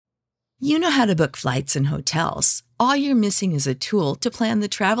You know how to book flights and hotels. All you're missing is a tool to plan the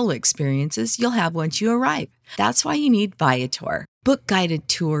travel experiences you'll have once you arrive. That's why you need Viator. Book guided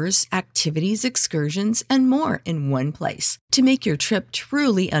tours, activities, excursions, and more in one place to make your trip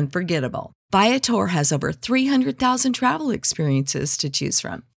truly unforgettable. Viator has over 300,000 travel experiences to choose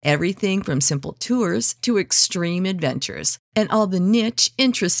from. Everything from simple tours to extreme adventures and all the niche,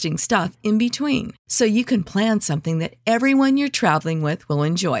 interesting stuff in between. So you can plan something that everyone you're traveling with will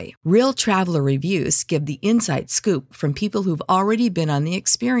enjoy. Real traveler reviews give the inside scoop from people who've already been on the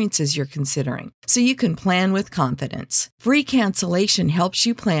experiences you're considering. So you can plan with confidence. Free cancellation helps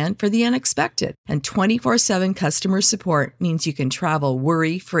you plan for the unexpected. And 24/7 customer support means you can travel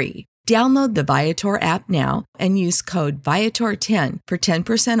worry-free. Download the Viator app now and use code Viator10 for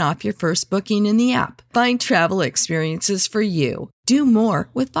 10% off your first booking in the app. Find travel experiences for you. Do more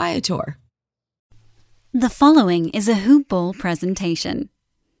with Viator. The following is a Hoop Ball presentation.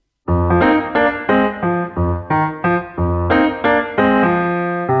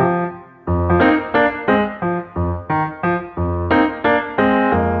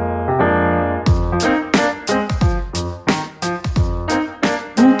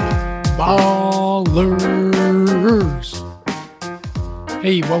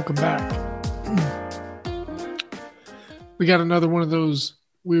 Hey, welcome back. We got another one of those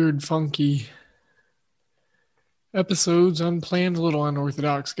weird, funky episodes, unplanned, a little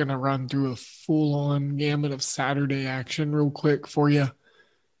unorthodox. Gonna run through a full-on gamut of Saturday action real quick for you.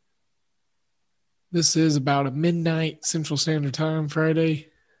 This is about a midnight Central Standard Time Friday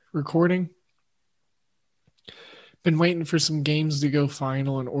recording. Been waiting for some games to go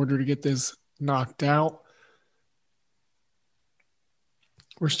final in order to get this knocked out.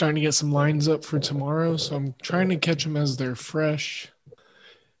 We're starting to get some lines up for tomorrow, so I'm trying to catch them as they're fresh.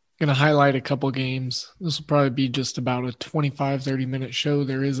 Going to highlight a couple games. This will probably be just about a 25-30 minute show.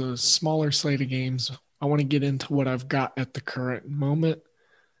 There is a smaller slate of games. I want to get into what I've got at the current moment.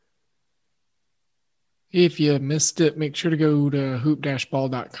 If you missed it, make sure to go to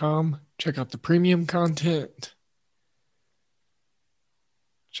hoop-ball.com. Check out the premium content.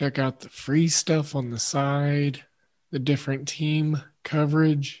 Check out the free stuff on the side, the different team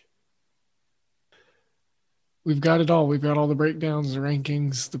coverage. We've got it all. We've got all the breakdowns, the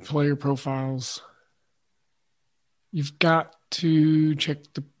rankings, the player profiles. You've got to check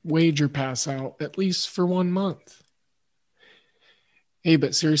the wager pass out at least for 1 month. Hey,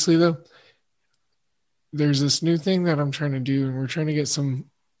 but seriously though, there's this new thing that I'm trying to do, and we're trying to get some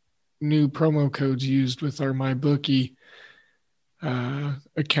new promo codes used with our MyBookie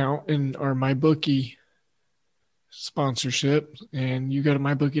account and our MyBookie sponsorship. And you go to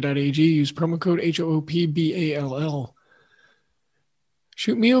mybookie.ag, use promo code HOOPBALL.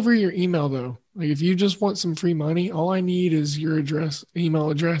 Shoot me over your email though. Like if you just want some free money, all I need is your address, email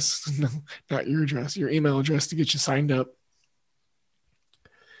address. No, not your address, your email address to get you signed up.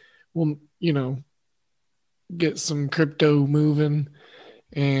 We'll, get some crypto moving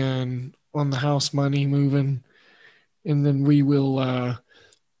and on the house money moving. And then we will,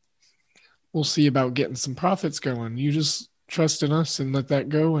 we'll see about getting some profits going. You just trust in us and let that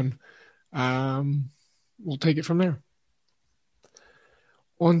go, and we'll take it from there.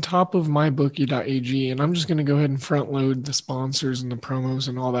 On top of mybookie.ag, and I'm just going to go ahead and front load the sponsors and the promos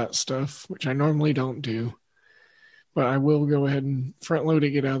and all that stuff, which I normally don't do. But I will go ahead and front load it,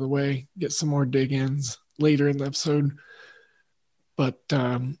 get out of the way, get some more dig-ins later in the episode. But,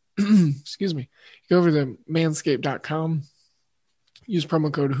 excuse me, go over to manscaped.com. Use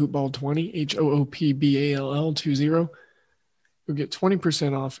promo code HoopBall20, HOOPBALL20. You'll get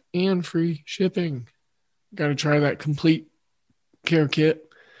 20% off and free shipping. Got to try that complete care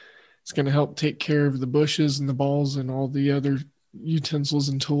kit. It's going to help take care of the bushes and the balls and all the other utensils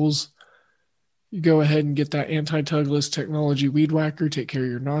and tools. You go ahead and get that anti-tugless technology weed whacker, take care of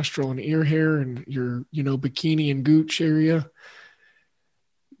your nostril and ear hair and your, bikini and gooch area.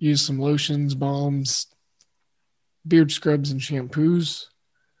 Use some lotions, balms, beard scrubs, and shampoos.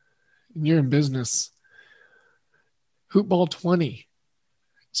 And you're in business. Hoopball20.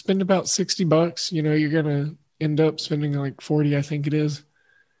 Spend about $60. You're going to end up spending like $40, I think it is.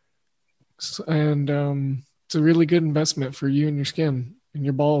 And it's a really good investment for you and your skin and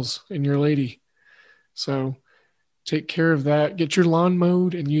your balls and your lady. So take care of that. Get your lawn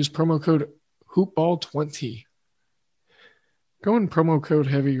mowed and use promo code HoopBall20. Going promo code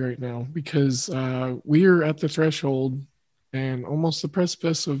heavy right now because we are at the threshold and almost the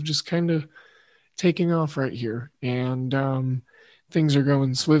precipice of just kind of taking off right here. And things are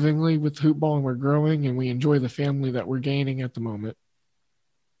going swimmingly with Hoopball, and we're growing, and we enjoy the family that we're gaining at the moment.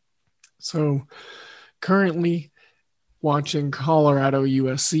 So currently, watching Colorado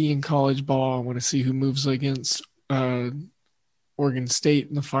USC in college ball. I want to see who moves against Oregon State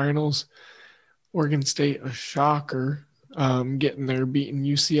in the finals. Oregon State, a shocker, getting there, beating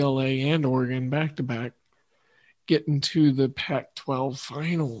UCLA and Oregon back-to-back, getting to the Pac-12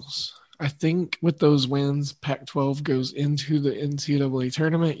 finals. I think with those wins, Pac-12 goes into the NCAA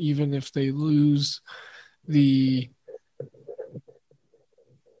tournament, even if they lose the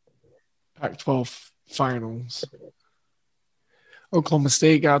Pac-12 finals. Oklahoma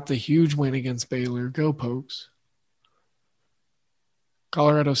State got the huge win against Baylor. Go Pokes.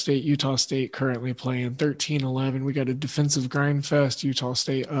 Colorado State, Utah State currently playing 13-11. We got a defensive grind fest. Utah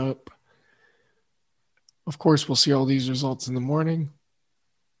State up. Of course, we'll see all these results in the morning.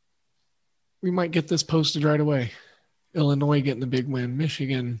 We might get this posted right away. Illinois getting the big win.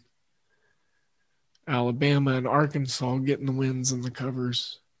 Michigan, Alabama, and Arkansas getting the wins and the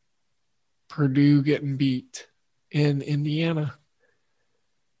covers. Purdue getting beat in Indiana.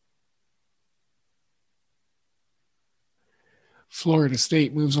 Florida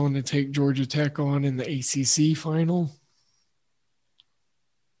State moves on to take Georgia Tech on in the ACC final.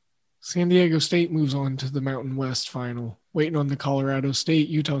 San Diego State moves on to the Mountain West final. Waiting on the Colorado State,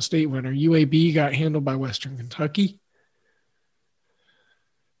 Utah State winner. UAB got handled by Western Kentucky.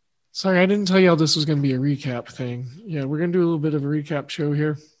 Sorry, I didn't tell y'all this was going to be a recap thing. Yeah, we're going to do a little bit of a recap show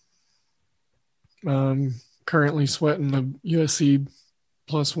here. Currently sweating the USC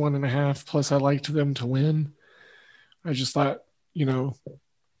plus 1.5. Plus, I liked them to win. I just thought,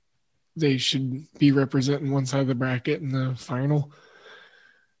 they should be representing one side of the bracket in the final.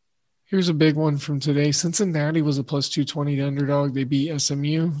 Here's a big one from today. Cincinnati was a plus 220 underdog. They beat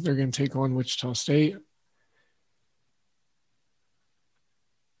SMU. They're going to take on Wichita State.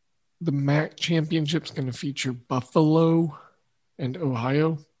 The MAC championship is going to feature Buffalo and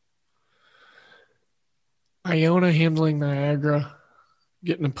Ohio. Iona handling Niagara,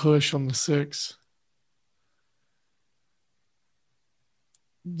 getting a push on the 6.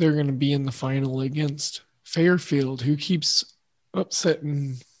 They're going to be in the final against Fairfield, who keeps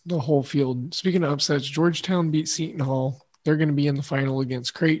upsetting the whole field. Speaking of upsets, Georgetown beat Seton Hall. They're going to be in the final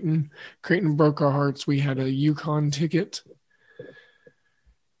against Creighton. Creighton broke our hearts. We had a UConn ticket.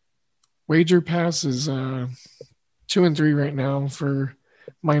 Wager Pass is 2-3 right now for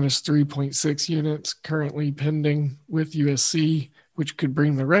minus 3.6 units, currently pending with USC, which could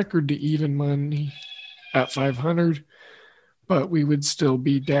bring the record to even money at 500. But we would still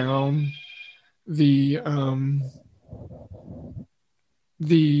be down the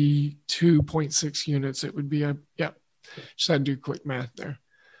 2.6 units. It would be just had to do quick math there.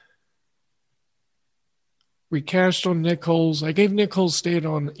 We cashed on Nichols. I gave Nichols State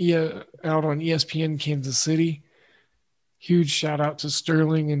out on ESPN Kansas City. Huge shout out to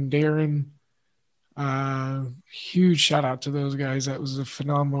Sterling and Darren. Huge shout out to those guys. That was a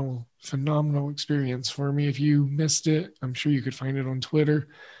phenomenal experience for me. If you missed it, I'm sure you could find it on Twitter.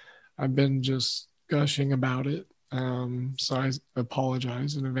 I've been just gushing about it. So I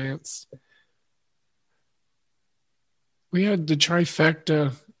apologize in advance. We had the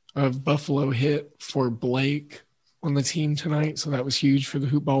trifecta of Buffalo hit for Blake on the team tonight. So that was huge for the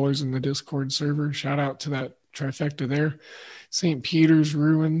Hoopballers in the Discord server. Shout out to that trifecta there. St. Peter's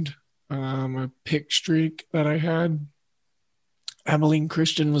ruined a pick streak that I had. Abilene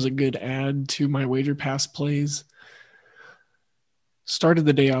Christian was a good add to my Wager Pass plays. Started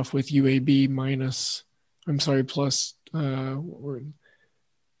the day off with UAB plus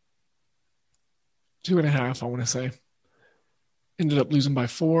 2.5, I want to say. Ended up losing by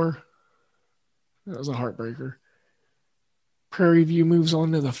 4. That was a heartbreaker. Prairie View moves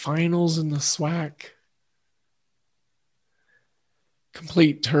on to the finals in the SWAC.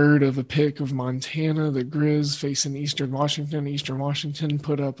 Complete turd of a pick of Montana. The Grizz facing Eastern Washington. Eastern Washington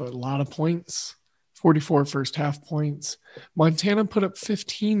put up a lot of points. 44 first half points. Montana put up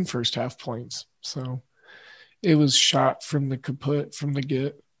 15 first half points. So it was shot from the kaput, from the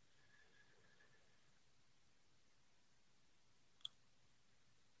get.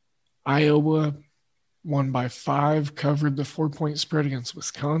 Iowa won by 5, covered the 4-point spread against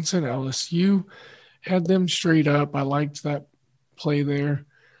Wisconsin. LSU had them straight up. I liked that play there.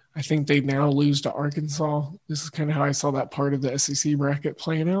 I think they now lose to Arkansas. This is kind of how I saw that part of the SEC bracket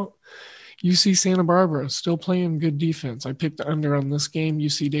playing out. UC Santa Barbara still playing good defense. I picked the under on this game.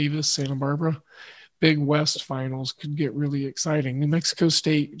 UC Davis, Santa Barbara. Big West finals could get really exciting. New Mexico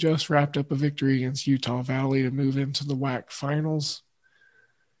State just wrapped up a victory against Utah Valley to move into the WAC finals.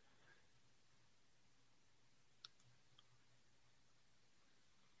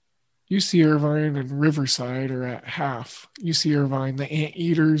 UC Irvine and Riverside are at half. UC Irvine, the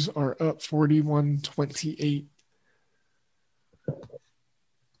Anteaters, are up 41-28.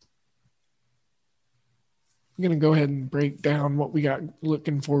 I'm going to go ahead and break down what we got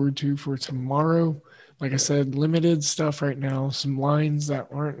looking forward to for tomorrow. Like I said, limited stuff right now, some lines that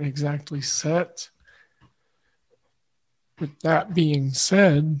aren't exactly set. With that being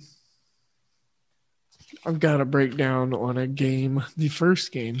said, I've got a breakdown on a game, the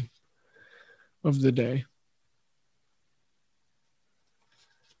first game of the day.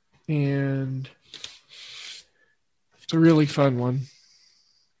 And it's a really fun one.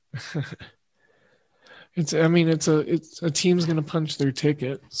 It's a team's going to punch their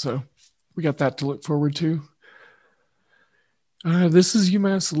ticket, so we got that to look forward to. This is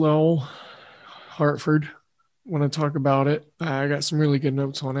UMass Lowell, Hartford. Want to talk about it? I got some really good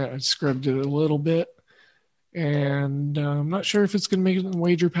notes on it. I scrubbed it a little bit, and I'm not sure if it's going to make it in the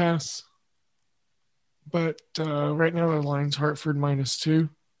wager pass. But right now the line's Hartford -2.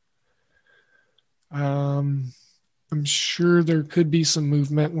 I'm sure there could be some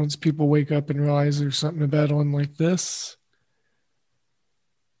movement once people wake up and realize there's something to bet on like this.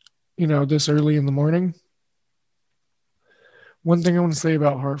 This early in the morning. One thing I want to say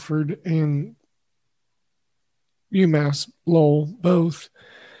about Hartford and UMass Lowell both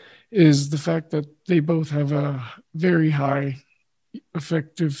is the fact that they both have a very high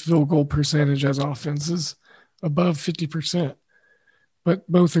effective field goal percentage as offenses, above 50%. But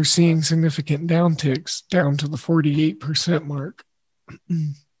both are seeing significant downticks down to the 48% mark.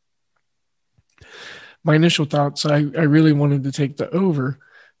 My initial thoughts, I really wanted to take the over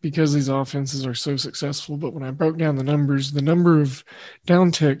because these offenses are so successful. But when I broke down the numbers, the number of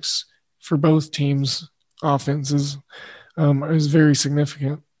downticks for both teams' offenses is very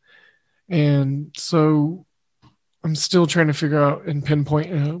significant. And so I'm still trying to figure out and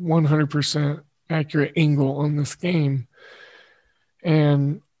pinpoint a 100% accurate angle on this game.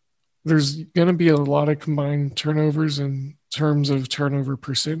 And there's going to be a lot of combined turnovers in terms of turnover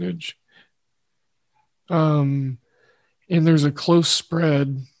percentage. And there's a close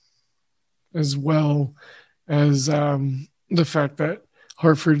spread as well as the fact that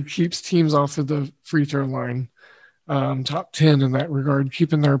Hartford keeps teams off of the free throw line, top 10 in that regard,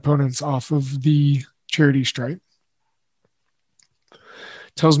 keeping their opponents off of the charity stripe.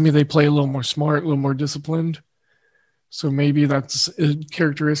 Tells me they play a little more smart, a little more disciplined. So maybe that's a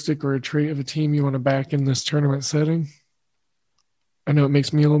characteristic or a trait of a team you want to back in this tournament setting. I know it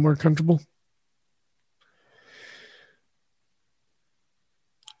makes me a little more comfortable.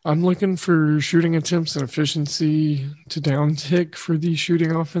 I'm looking for shooting attempts and efficiency to downtick for these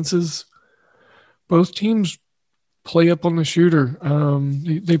shooting offenses. Both teams play up on the shooter.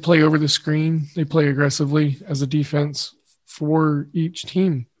 They play over the screen. They play aggressively as a defense for each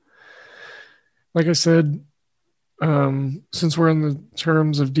team. Like I said, since we're in the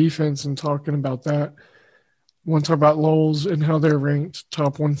terms of defense and talking about that, I want to talk about Lowell's and how they're ranked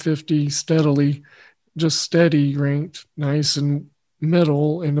top 150 steadily, just steady ranked, nice and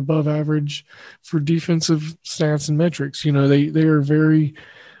middle and above average for defensive stats and metrics. They are very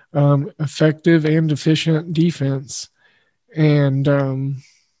effective and efficient defense. And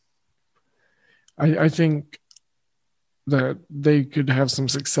I think that they could have some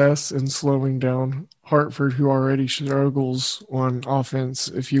success in slowing down Hartford, who already struggles on offense,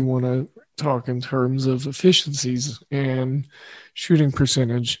 if you want to talk in terms of efficiencies and shooting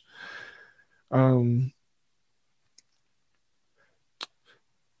percentage. I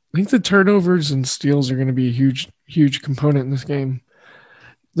think the turnovers and steals are going to be a huge, huge component in this game.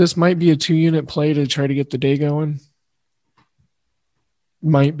 This might be a 2-unit play to try to get the day going.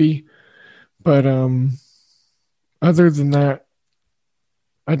 Might be. But other than that,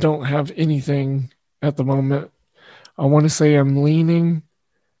 I don't have anything at the moment. I want to say I'm leaning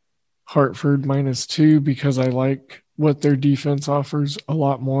Hartford -2 because I like what their defense offers a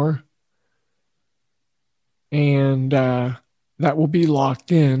lot more. And that will be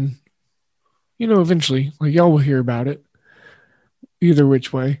locked in, eventually. Like, y'all will hear about it either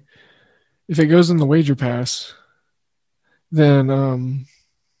which way. If it goes in the wager pass, then,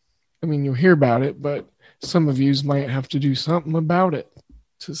 you'll hear about it, but some of yous might have to do something about it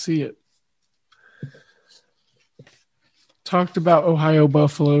to see it. Talked about Ohio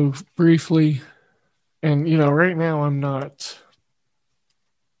Buffalo briefly. And, right now I'm not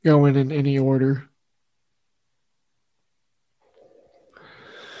going in any order.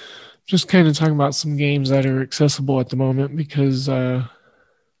 Just kind of talking about some games that are accessible at the moment because a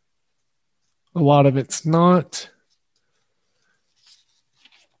lot of it's not.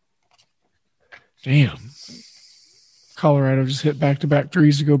 Damn. Colorado just hit back-to-back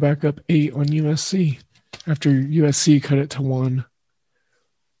threes to go back up 8 on USC after USC cut it to 1.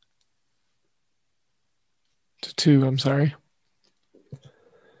 To 2, I'm sorry.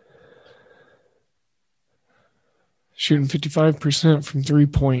 Shooting 55% from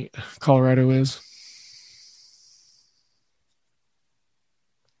 3-point, Colorado is.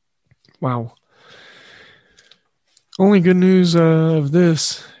 Wow. Only good news of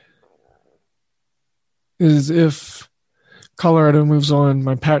this is if Colorado moves on,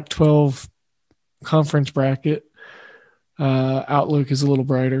 my Pac-12 conference bracket outlook is a little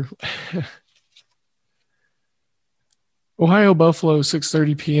brighter. Ohio Buffalo,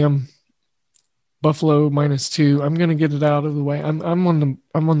 6:30 p.m. Buffalo -2. I'm gonna get it out of the way. I'm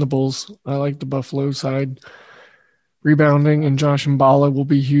on the Bulls. I like the Buffalo side. Rebounding and Josh Mballa will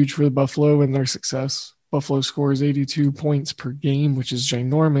be huge for the Buffalo and their success. Buffalo scores 82 points per game, which is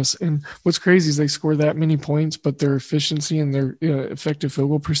ginormous. And what's crazy is they score that many points, but their efficiency and their effective field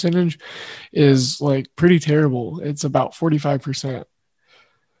goal percentage is like pretty terrible. It's about 45%.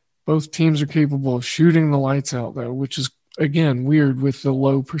 Both teams are capable of shooting the lights out, though, which is, again, weird with the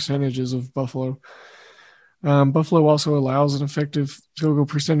low percentages of Buffalo. Buffalo also allows an effective field goal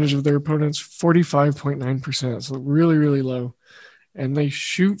percentage of their opponents, 45.9%. So really, really low. And they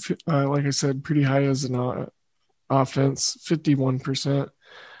shoot, like I said, pretty high as an offense, 51%.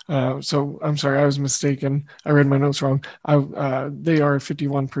 So I'm sorry, I was mistaken. I read my notes wrong. They are a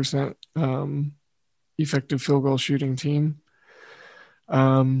 51% effective field goal shooting team.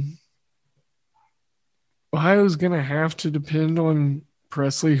 Ohio's going to have to depend on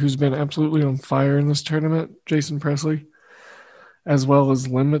Presley, who's been absolutely on fire in this tournament, Jason Presley, as well as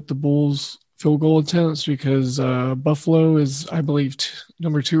limit the Bulls' field goal attempts because Buffalo is, I believe,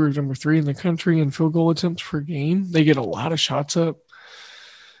 number 2 or number 3 in the country in field goal attempts per game. They get a lot of shots up.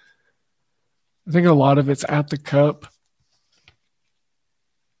 I think a lot of it's at the cup.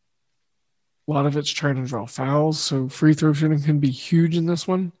 A lot of it's trying to draw fouls, so free throw shooting can be huge in this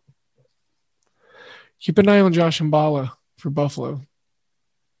one. Keep an eye on Josh Mballa for Buffalo.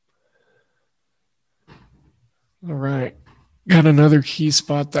 All right. Got another key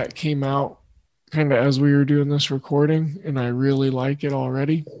spot that came out kind of as we were doing this recording, and I really like it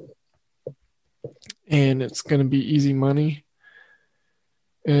already. And it's going to be easy money,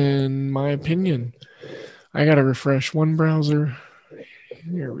 in my opinion. I got to refresh one browser.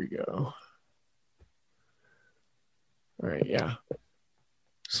 Here we go. All right, yeah.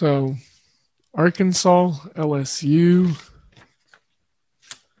 So, Arkansas, LSU.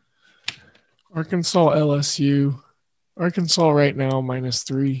 Arkansas right now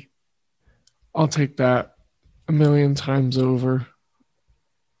 -3. I'll take that a million times over.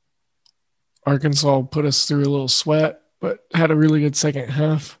 Arkansas put us through a little sweat, but had a really good second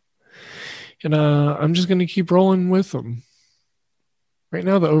half. And I'm just going to keep rolling with them. Right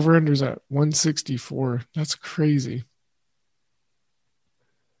now, the over-under's at 164. That's crazy.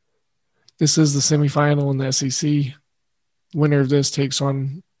 This is the semifinal in the SEC. Winner of this takes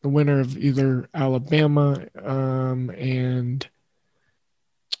on the winner of either Alabama and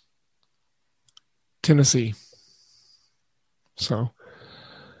Tennessee. So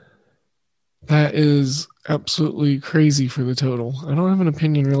that is absolutely crazy for the total. I don't have an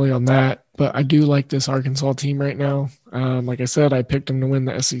opinion really on that, but I do like this Arkansas team right now. Like I said, I picked them to win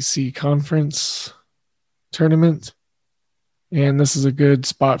the SEC conference tournament, and this is a good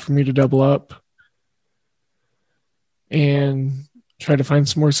spot for me to double up and try to find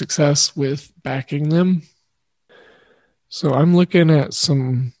some more success with backing them. So I'm looking at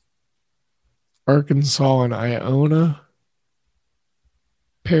some Arkansas and Iona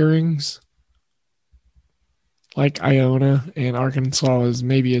pairings. Like Iona and Arkansas is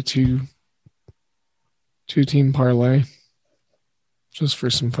maybe a two-team parlay just for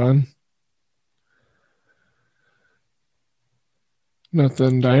some fun.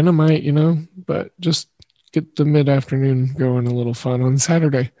 Nothing dynamite, but just get the mid-afternoon going a little fun on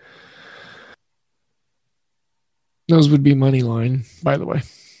Saturday. Those would be money line, by the way.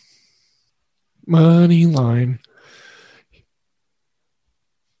 Money line.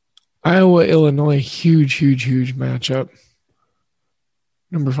 Iowa, Illinois, huge matchup.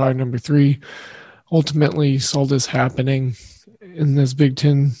 Number 5, number 3. Ultimately saw this happening in this Big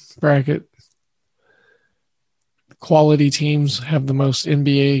Ten bracket. Quality teams have the most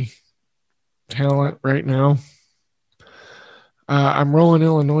NBA talent right now. I'm rolling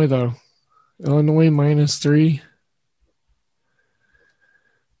Illinois, though. Illinois -3.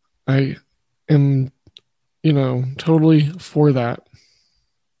 I am, totally for that.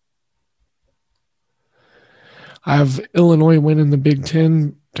 I have Illinois winning the Big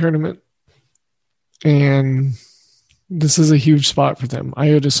Ten tournament, and this is a huge spot for them.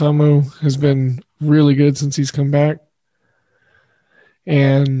 Ayo Dosunmu has been really good since he's come back,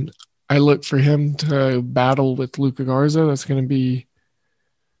 and I look for him to battle with Luka Garza. That's going to be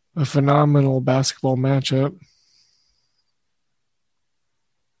a phenomenal basketball matchup.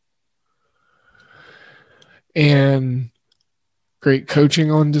 and great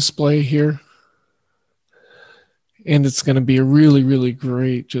coaching on display here. And it's going to be a really, really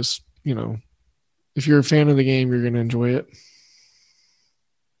great, just, if you're a fan of the game, you're going to enjoy it.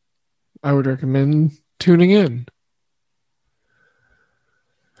 I would recommend tuning in.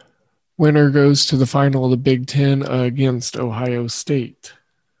 Winner goes to the final of the Big Ten against Ohio State.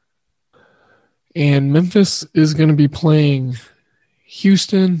 And Memphis is going to be playing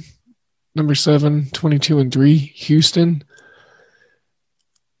Houston, number 7, 22-3, Houston.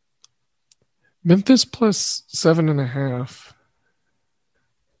 Memphis plus 7.5.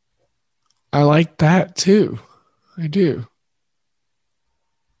 I like that too. I do.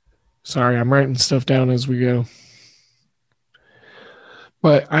 Sorry, I'm writing stuff down as we go.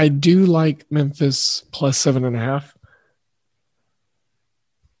 But I do like Memphis plus 7.5.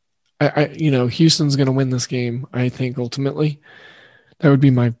 Houston's going to win this game, I think, ultimately. That would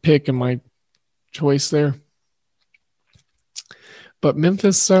be my pick and my choice there. But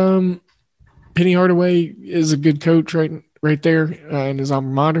Memphis, Penny Hardaway is a good coach right there in his alma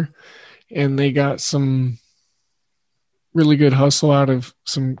mater. And they got some really good hustle out of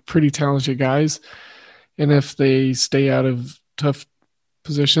some pretty talented guys. And if they stay out of tough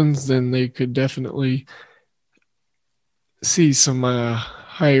positions, then they could definitely see some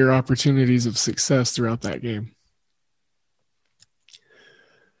higher opportunities of success throughout that game.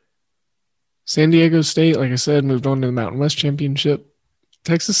 San Diego State, like I said, moved on to the Mountain West Championship.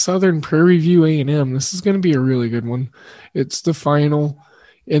 Texas Southern, Prairie View A&M. This is going to be a really good one. It's the final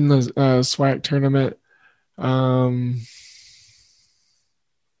in the SWAC tournament.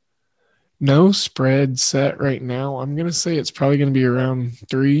 No spread set right now. I'm going to say it's probably going to be around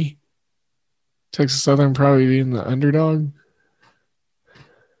 3. Texas Southern probably being the underdog.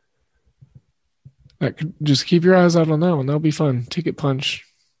 That could, just keep your eyes out on that one. That'll be fun. Ticket punch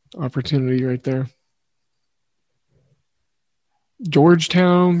opportunity right there.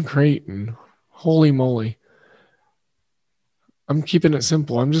 Georgetown, Creighton. Holy moly. I'm keeping it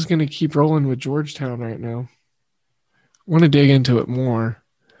simple. I'm just going to keep rolling with Georgetown right now. I want to dig into it more.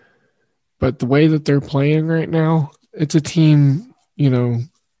 But the way that they're playing right now, it's a team,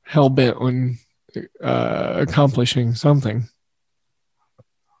 hell-bent on accomplishing something.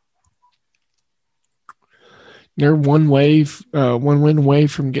 They're one win away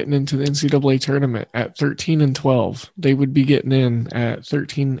from getting into the NCAA tournament at 13-12. They would be getting in at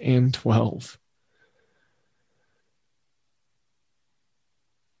 13-12.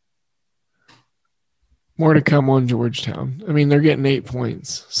 More to come on Georgetown. I mean, they're getting 8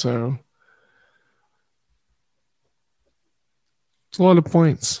 points, so it's a lot of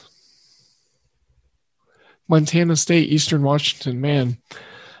points. Montana State, Eastern Washington, man,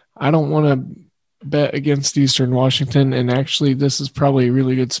 I don't want to bet against Eastern Washington, and actually this is probably a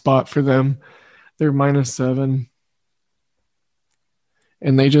really good spot for them. They're -7,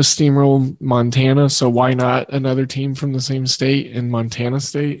 and they just steamrolled Montana, so why not another team from the same state in Montana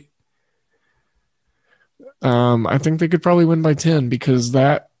State? I think they could probably win by 10 because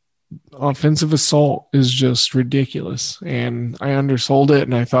that offensive assault is just ridiculous, and I undersold it,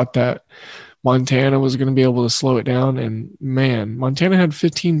 and I thought that Montana was going to be able to slow it down, and man, Montana had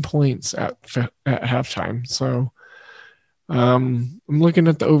 15 points at halftime. So I'm looking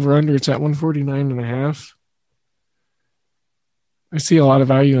at the over-under. It's at 149.5. I see a lot of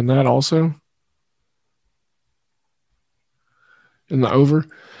value in that also. In the over.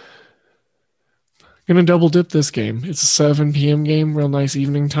 Going to double dip this game. It's a 7 p.m. game, real nice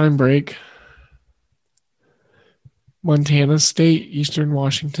evening time break. Montana State, Eastern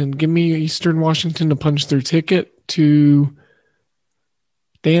Washington. Give me Eastern Washington to punch their ticket to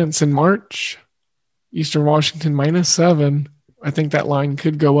dance in March. Eastern Washington -7. I think that line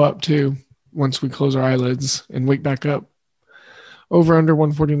could go up too once we close our eyelids and wake back up. Over under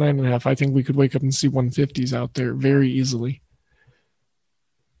 149.5. I think we could wake up and see 150s out there very easily.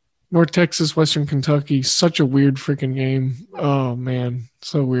 North Texas, Western Kentucky. Such a weird freaking game. Oh, man.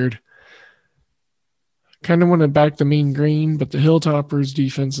 So weird. Kind of want to back the Mean Green, but the Hilltoppers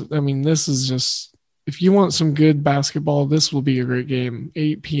defense, I mean, this is just, if you want some good basketball, this will be a great game.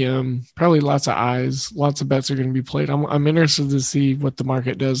 8 p.m., probably lots of eyes, lots of bets are going to be played. I'm interested to see what the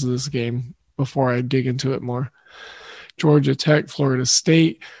market does to this game before I dig into it more. Georgia Tech, Florida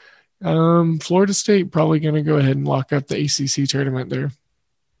State. Florida State probably going to go ahead and lock up the ACC tournament there.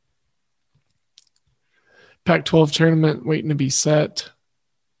 Pac-12 tournament waiting to be set.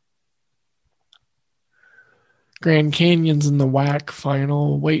 Grand Canyon's in the WAC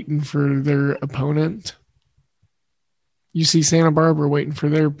final, waiting for their opponent. UC Santa Barbara waiting for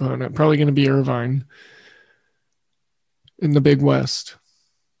their opponent. Probably going to be Irvine in the Big West.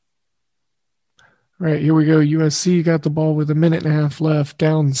 All right, here we go. USC got the ball with a minute and a half left,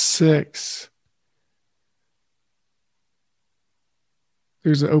 down 6.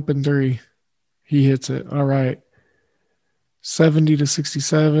 There's an open 3. He hits it. All right.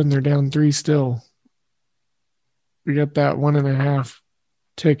 70-67. They're down 3 still. We got that 1.5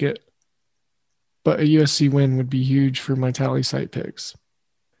 ticket. But a USC win would be huge for my tally site picks.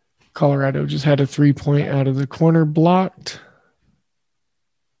 Colorado just had a 3-point out of the corner blocked.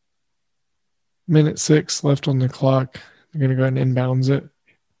 Minute 6 left on the clock. They're going to go ahead and inbounds it.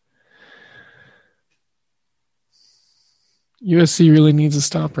 USC really needs a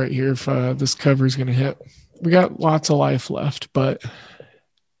stop right here if this cover is going to hit. We got lots of life left, but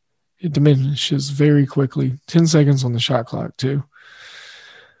it diminishes very quickly. 10 seconds on the shot clock, too.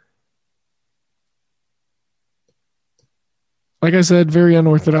 Like I said, very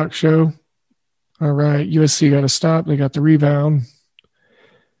unorthodox show. All right, USC got a stop. They got the rebound.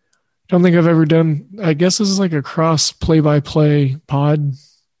 Don't think I've ever done, I guess this is like a cross play-by-play pod.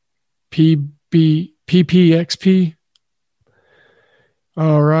 PPXP.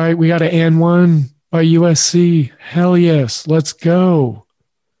 All right, we got an and one by USC. Hell yes, let's go.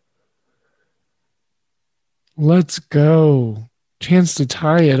 Let's go. Chance to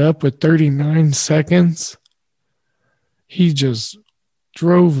tie it up with 39 seconds. He just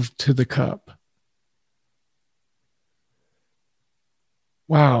drove to the cup.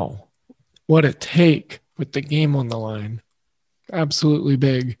 Wow. What a take with the game on the line. Absolutely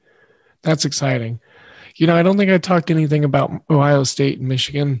big. That's exciting. You know, I don't think I talked anything about Ohio State and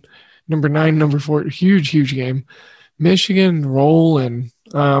Michigan. Number 9, number 4, huge game. Michigan rolling.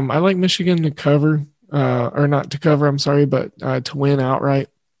 I like Michigan to cover, or not to cover, I'm sorry, but to win outright.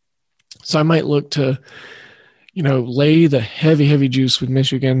 So I might look to, lay the heavy juice with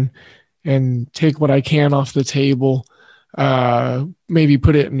Michigan and take what I can off the table. Maybe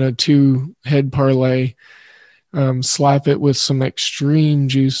put it in a 2-head parlay, slap it with some extreme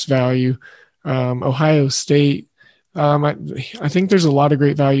juice value. Ohio State, I think there's a lot of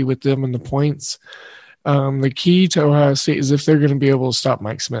great value with them in the points. The key to Ohio State is if they're going to be able to stop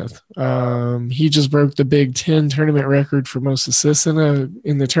Mike Smith. He just broke the Big Ten tournament record for most assists in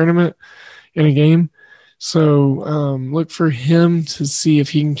the tournament in a game. So look for him to see if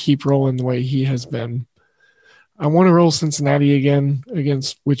he can keep rolling the way he has been. I want to roll Cincinnati again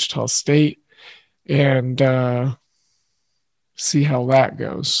against Wichita State and see how that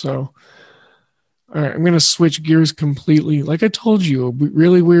goes. So, all right, I'm going to switch gears completely. Like I told you, a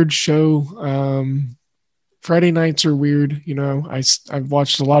really weird show. Friday nights are weird. I've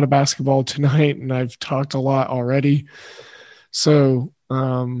watched a lot of basketball tonight, and I've talked a lot already. So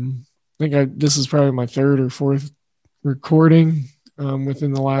I think this is probably my 3rd or 4th recording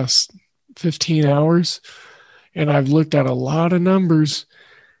within the last 15 hours. And I've looked at a lot of numbers.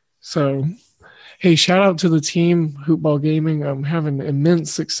 So, hey, shout out to the team, Hoopball Gaming. I'm having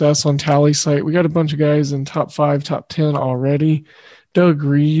immense success on Tally Site. We got a bunch of guys in top 5, top 10 already. Doug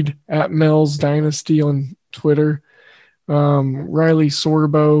Reed at Mel's Dynasty on Twitter. Riley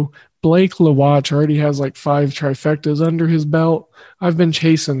Sorbo. Blake LaWatch already has like 5 trifectas under his belt. I've been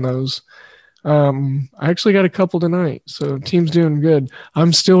chasing those. I actually got a couple tonight, so team's doing good.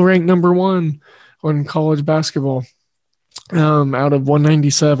 I'm still ranked number 1 on college basketball out of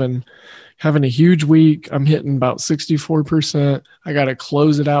 197. Having a huge week. I'm hitting about 64%. I got to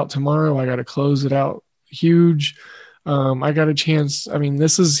close it out tomorrow. I got to close it out huge. I got a chance. I mean,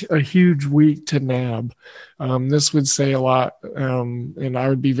 this is a huge week to nab. This would say a lot, and I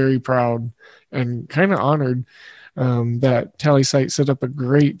would be very proud and kind of honored that Tally Site set up a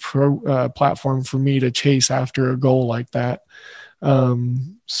great platform for me to chase after a goal like that.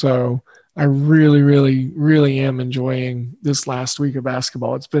 So I really am enjoying this last week of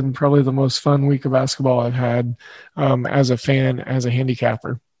basketball. It's been probably the most fun week of basketball I've had as a fan, as a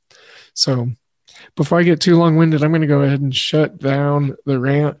handicapper. So before I get too long-winded, I'm going to go ahead and shut down the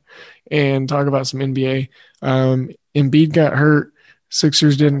rant and talk about some NBA. Embiid got hurt.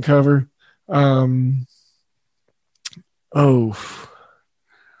 Sixers didn't cover. No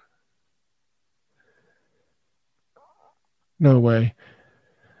way.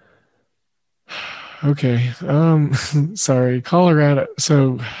 Okay. Sorry. Colorado.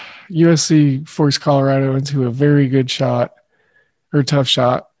 So USC forced Colorado into a very good shot or tough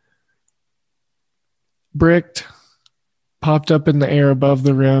shot. Bricked, popped up in the air above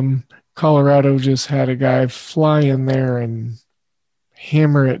the rim. Colorado just had a guy fly in there and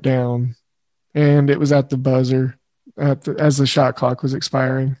hammer it down. And it was at the buzzer as the shot clock was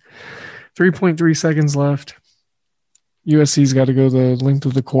expiring. 3.3 seconds left. USC's got to go the length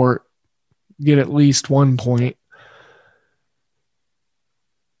of the court, get at least 1 point.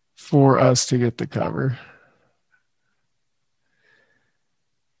 for us to get the cover.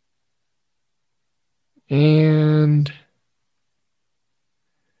 And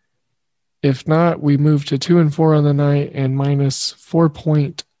if not, we move to 2-4 on the night and minus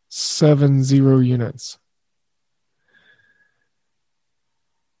 4.70 units.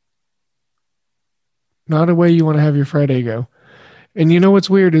 Not a way you want to have your Friday go. And you know what's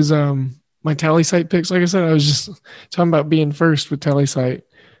weird is my tally site picks. Like I said, I was just talking about being first with tally site,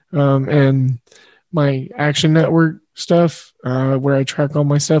 and my Action Network stuff, where I track all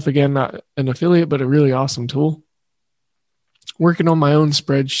my stuff. Again, not an affiliate, but a really awesome tool. Working on my own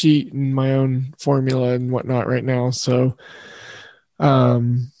spreadsheet and my own formula and whatnot right now. So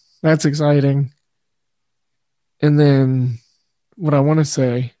that's exciting. And then what I want to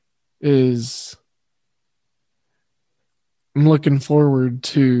say is I'm looking forward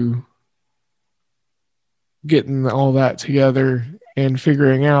to getting all that together and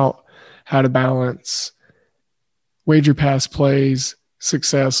figuring out how to balance wager pass plays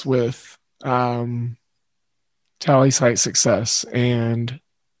success with tally site success and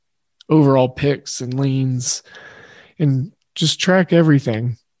overall picks and leans, and just track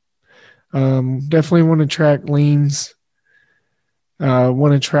everything. Definitely want to track leans.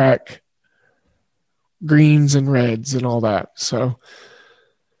 Want to track greens and reds and all that. So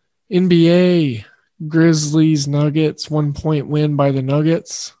NBA, Grizzlies, Nuggets, 1-point win by the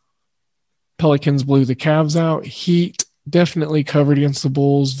Nuggets. Pelicans blew the Cavs out. Heat definitely covered against the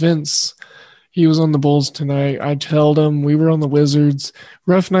Bulls. Vince, he was on the Bulls tonight. I told him we were on the Wizards.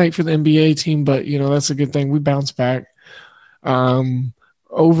 Rough night for the NBA team, but, that's a good thing. We bounced back.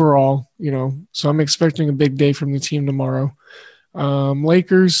 Overall, so I'm expecting a big day from the team tomorrow.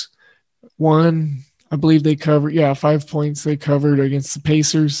 Lakers won. I believe they covered, 5 points they covered against the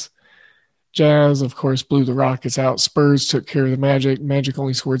Pacers. Jazz, of course, blew the Rockets out. Spurs took care of the Magic. Magic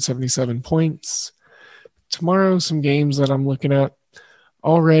only scored 77 points. Tomorrow, some games that I'm looking at.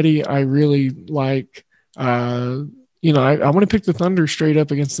 Already, I really like, I want to pick the Thunder straight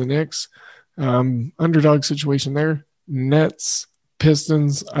up against the Knicks. Underdog situation there. Nets,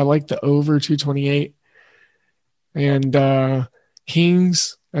 Pistons, I like the over 228. And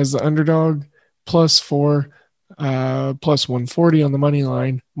Kings as the underdog, +4, plus 140 on the money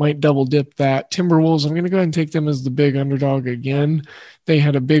line. Might double dip that. Timberwolves, I'm going to go ahead and take them as the big underdog again. They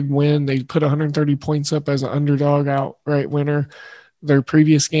had a big win. They put 130 points up as an underdog outright winner their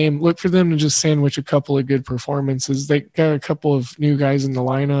previous game. Look for them to just sandwich a couple of good performances. They got a couple of new guys in the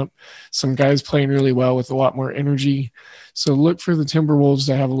lineup, some guys playing really well with a lot more energy. So look for the Timberwolves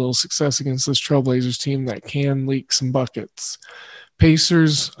to have a little success against this Trailblazers team that can leak some buckets.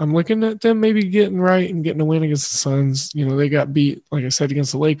 Pacers, I'm looking at them maybe getting right and getting a win against the Suns. They got beat, like I said,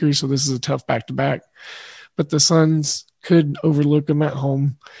 against the Lakers, so this is a tough back-to-back. But the Suns could overlook them at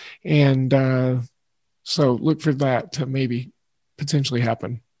home. And so look for that to maybe potentially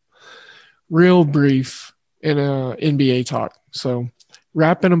happen. Real brief in NBA talk. So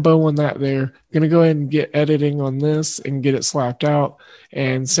wrapping a bow on that there. Going to go ahead and get editing on this and get it slapped out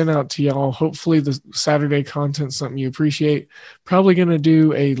and sent out to y'all. Hopefully the Saturday content's something you appreciate. Probably going to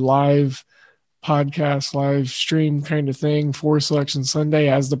do a live podcast, live stream kind of thing for Selection Sunday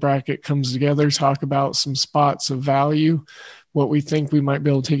as the bracket comes together, talk about some spots of value, what we think we might be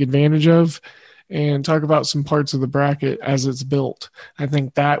able to take advantage of, and talk about some parts of the bracket as it's built. I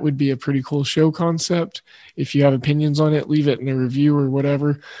think that would be a pretty cool show concept. If you have opinions on it, leave it in a review or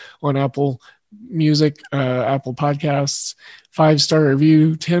whatever on Apple Music, Apple Podcasts, 5-star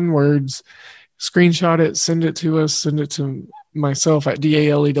review, 10 words, screenshot it, send it to us, send it to myself at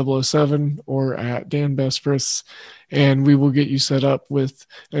DALE007 or at Dan Bespris, and we will get you set up with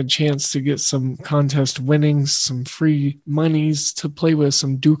a chance to get some contest winnings, some free monies to play with,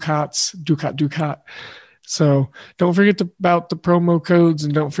 some ducats. So don't forget about the promo codes,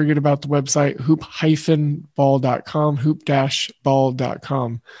 and don't forget about the website hoop-ball.com,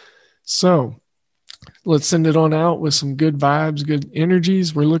 hoop-ball.com. So let's send it on out with some good vibes, good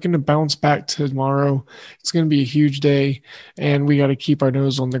energies. We're looking to bounce back tomorrow. It's going to be a huge day, and we got to keep our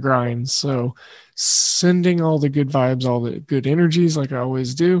nose on the grind. So sending all the good vibes, all the good energies like I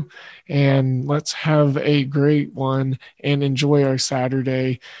always do, and let's have a great one and enjoy our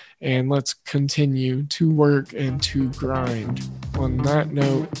Saturday, and let's continue to work and to grind. On that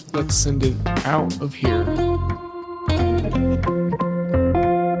note, let's send it out of here.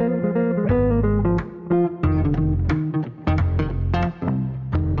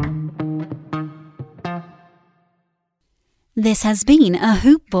 This has been a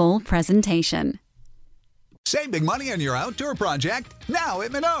Hoop Ball presentation. Save big money on your outdoor project now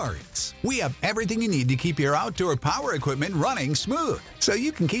at Menards. We have everything you need to keep your outdoor power equipment running smooth so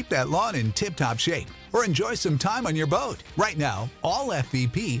you can keep that lawn in tip-top shape or enjoy some time on your boat. Right now, all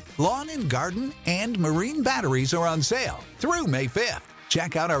FVP, lawn and garden, and marine batteries are on sale through May 5th.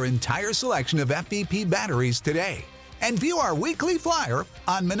 Check out our entire selection of FVP batteries today and view our weekly flyer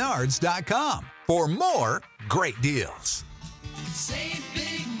on Menards.com for more great deals. Save